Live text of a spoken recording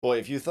Boy,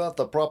 if you thought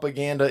the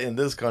propaganda in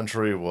this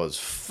country was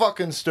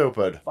fucking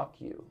stupid. Fuck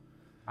you.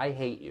 I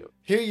hate you.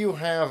 Here you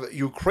have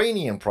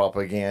Ukrainian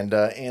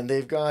propaganda, and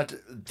they've got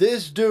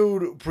this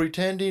dude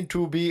pretending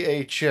to be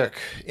a chick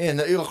in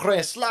the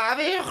Ukraine.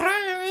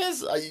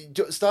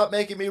 Stop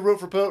making me root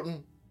for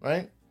Putin,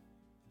 right?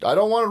 I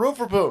don't want to root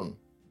for Putin.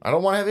 I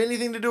don't want to have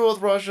anything to do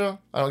with Russia.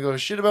 I don't give a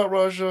shit about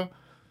Russia.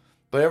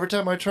 But every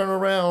time I turn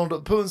around,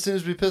 Putin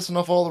seems to be pissing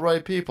off all the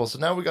right people. So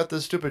now we got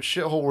this stupid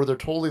shithole where they're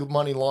totally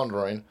money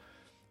laundering.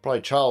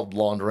 Probably child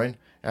laundering.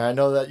 And I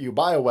know that you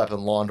bioweapon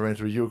laundering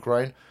through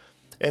Ukraine.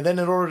 And then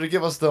in order to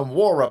give us them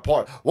war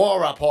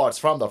reports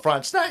from the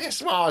front, Snaggy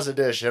S'mores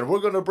edition, we're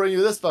going to bring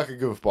you this fucking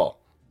goofball.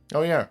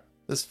 Oh yeah,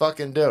 this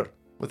fucking dude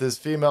with his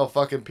female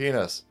fucking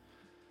penis.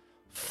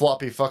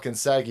 Floppy fucking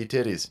saggy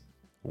titties.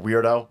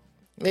 Weirdo.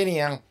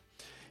 Anyhow,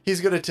 he's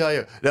going to tell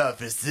you, no,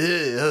 for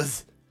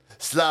serious,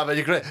 Slava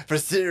Ukraine, for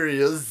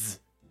serious,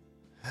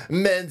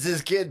 men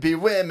just can't be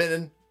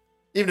women,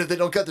 even if they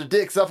don't cut their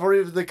dicks off or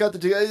even if they cut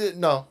their dicks.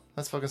 No,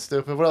 that's fucking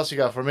stupid. What else you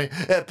got for me?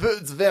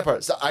 Putin's a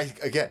vampire. So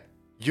again,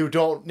 you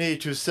don't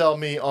need to sell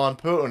me on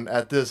Putin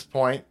at this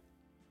point.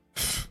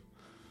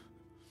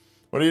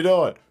 What are you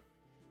doing?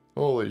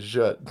 Holy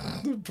shit.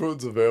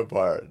 Putin's a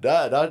vampire.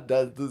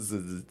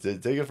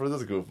 Take it for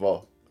this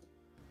goofball.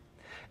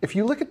 If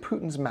you look at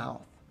Putin's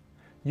mouth,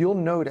 you'll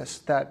notice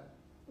that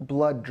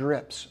blood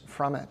drips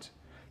from it.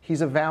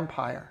 He's a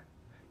vampire,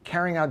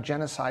 carrying out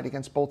genocide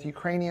against both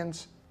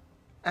Ukrainians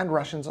and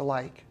Russians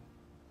alike.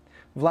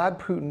 Vlad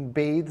Putin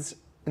bathes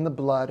in the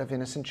blood of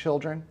innocent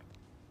children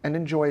and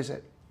enjoys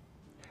it.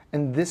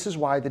 And this is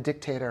why the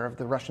dictator of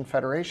the Russian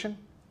Federation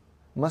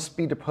must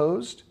be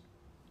deposed,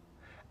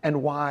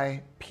 and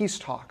why peace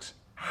talks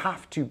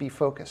have to be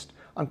focused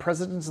on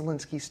President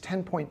Zelensky's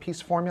 10-point peace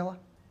formula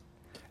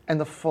and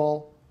the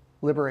full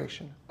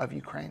liberation of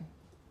Ukraine.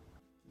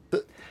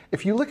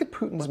 If you look at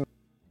Putin's...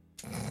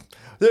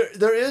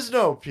 There is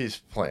no peace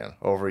plan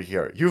over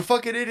here. You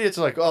fucking idiots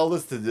are like, oh,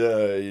 listen,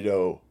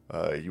 you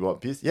want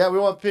peace? Yeah, we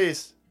want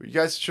peace. You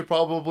guys should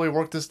probably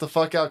work this the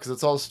fuck out because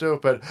it's all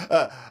stupid.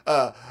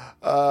 Well,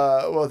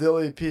 the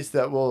only peace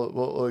that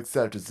we'll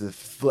accept is if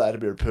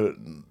Vladimir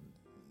Putin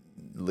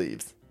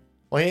leaves.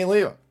 Well, he ain't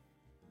leaving.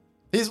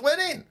 He's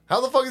winning.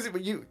 How the fuck is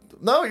he?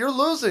 No, you're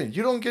losing.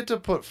 You don't get to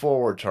put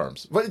forward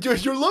terms. But you're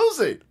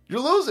losing. You're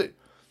losing.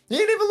 You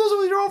ain't even losing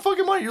with your own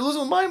fucking money. You're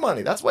losing with my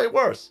money. That's way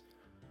worse.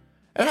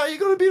 And how are you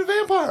going to beat a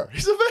vampire?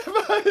 He's a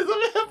vampire. He's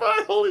a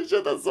vampire. Holy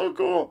shit, that's so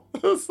cool.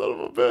 Son of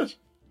a bitch.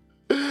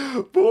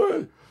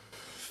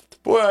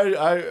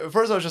 Boy,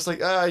 first I was just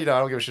like, I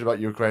don't give a shit about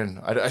Ukraine.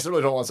 I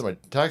certainly don't want some of my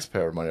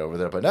taxpayer money over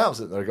there. But now I'm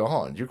sitting there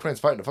going, Ukraine's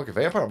fighting a fucking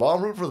vampire. Well,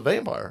 I'm rooting for the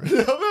vampire.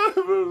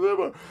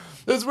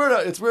 It's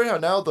weird how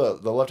now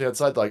the left-hand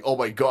side, like, oh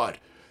my God,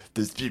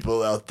 there's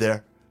people out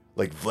there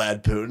like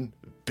Vlad Putin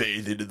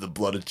bathing in the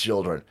blood of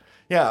children.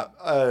 Yeah,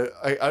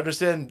 I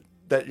understand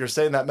that you're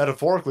saying that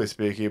metaphorically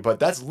speaking, but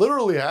that's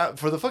literally,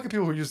 for the fucking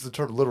people who use the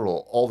term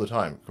literal all the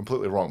time,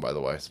 completely wrong, by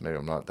the way, so maybe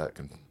I'm not that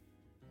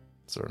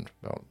concerned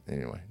about,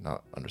 anyway,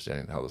 not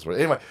understanding how this works.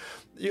 Anyway,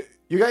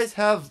 you guys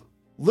have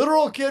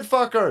literal kid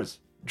fuckers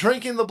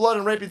drinking the blood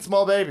and raping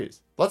small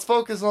babies. Let's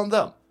focus on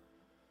them.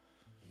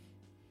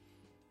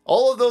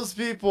 All of those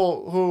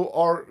people who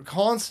are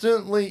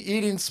constantly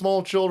eating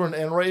small children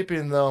and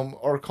raping them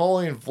are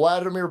calling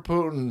Vladimir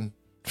Putin...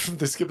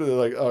 They skipped it. They're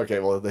like, okay,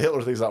 well, the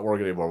Hitler thing's not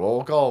working anymore. Well,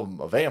 we'll call him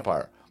a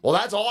vampire. Well,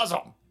 that's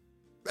awesome.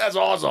 That's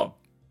awesome.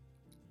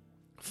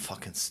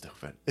 Fucking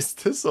stupid. Is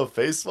this a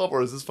face swap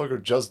or is this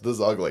fucker just this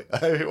ugly?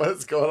 I mean, what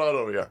is going on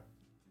over here?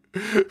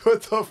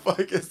 What the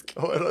fuck is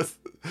going on?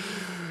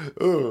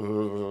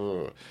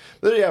 Ooh.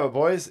 There you have it,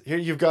 boys. Here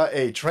you've got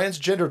a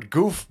transgendered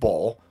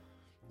goofball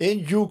in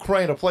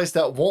Ukraine, a place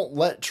that won't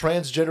let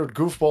transgendered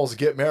goofballs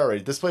get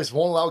married. This place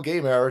won't allow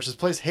gay marriage. This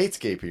place hates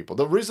gay people.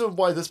 The reason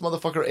why this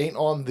motherfucker ain't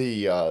on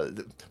the...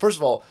 first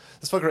of all,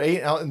 this fucker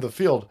ain't out in the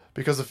field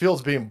because the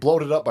field's being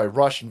bloated up by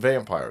Russian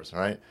vampires,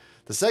 right?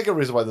 The second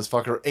reason why this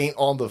fucker ain't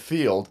on the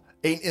field,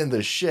 ain't in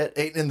the shit,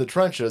 ain't in the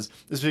trenches,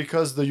 is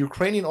because the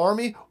Ukrainian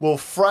army will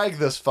frag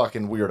this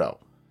fucking weirdo.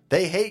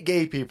 They hate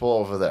gay people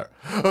over there.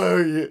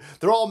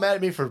 They're all mad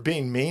at me for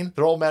being mean.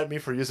 They're all mad at me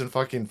for using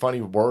fucking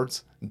funny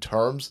words and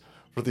terms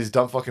for these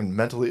dumb fucking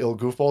mentally ill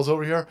goofballs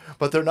over here,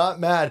 but they're not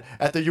mad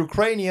at the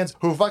Ukrainians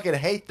who fucking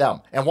hate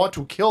them and want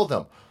to kill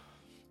them,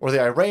 or the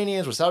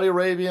Iranians, or Saudi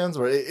Arabians,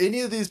 or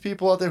any of these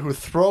people out there who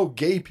throw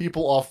gay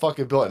people off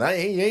fucking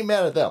buildings. You ain't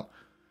mad at them,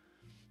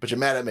 but you're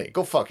mad at me.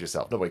 Go fuck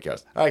yourself. Nobody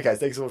cares. All right, guys,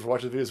 thanks so much for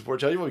watching the video.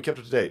 Support channel. You will be kept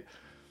up to date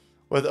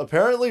with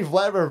apparently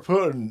Vladimir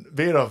Putin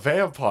being a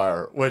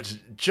vampire, which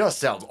just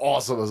sounds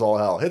awesome as all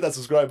hell. Hit that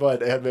subscribe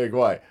button and make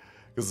way,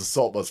 because the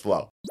salt must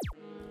flow.